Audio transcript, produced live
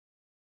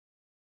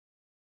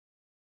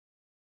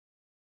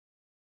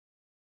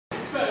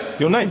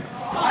Your name?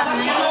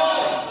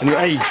 Nicholls. And your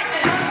age?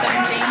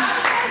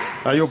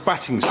 17. Your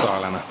batting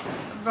style, Anna?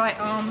 Right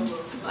arm,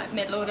 like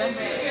middle order.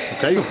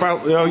 Okay, your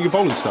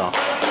bowling style?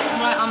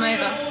 Right arm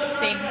over,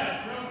 seam.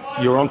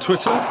 You're on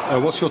Twitter?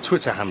 What's your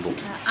Twitter handle?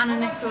 Anna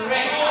Nicholls.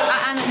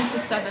 Anna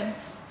Nicholls 7.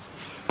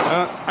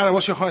 Anna,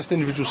 what's your highest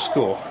individual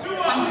score?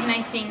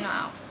 118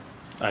 now.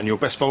 And your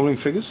best bowling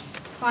figures?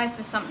 5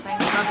 for something,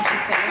 rubbish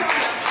with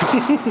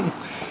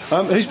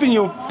figures. Who's been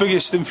your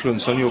biggest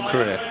influence on your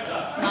career?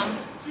 None.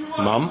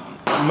 Mum.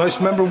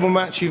 Most memorable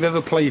match you've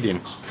ever played in?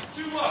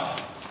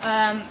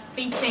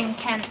 Beating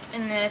Kent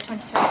in the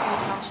 2020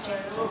 last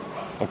year.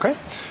 Okay.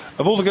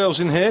 Of all the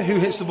girls in here, who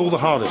hits the ball the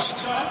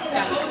hardest?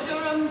 Dunks.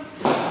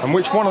 And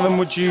which one of them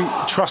would you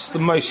trust the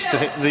most to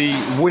hit the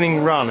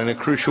winning run in a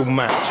crucial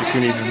match if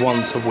you needed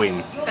one to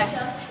win? Beth.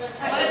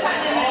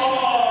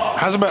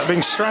 How's about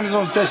being stranded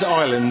on a desert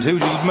island? Who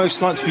would you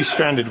most like to be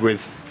stranded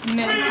with?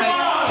 Middlesex.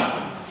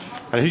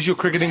 And who's your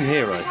cricketing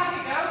hero?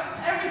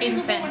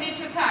 Stephen Finn.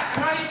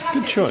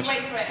 Good choice.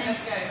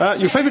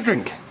 Your favourite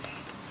drink?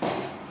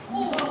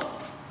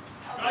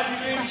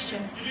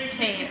 Question.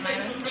 Tea at the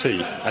moment.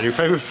 Tea. And your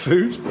favourite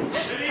food?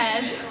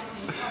 Pears.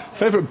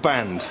 Favourite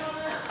band?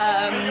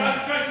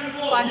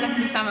 5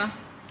 Seconds of Summer.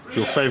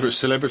 Your favourite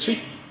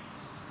celebrity?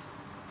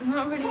 I'm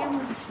not really in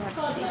with the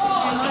celebrities. I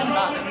don't mind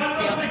about them, to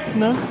be honest.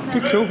 No?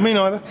 Good call. Me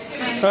neither.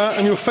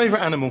 And your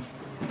favourite animal?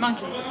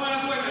 Monkeys.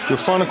 Your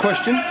final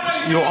question?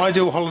 Your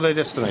ideal holiday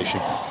destination?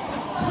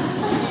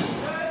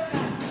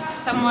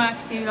 Somewhere I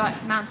could do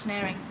like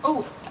mountaineering.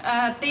 Oh,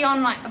 be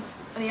on like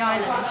the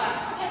island.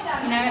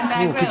 You know, in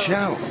Bear Grylls. Good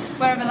shout.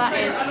 Wherever that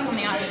is on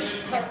the island.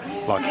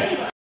 Yeah. Like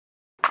it.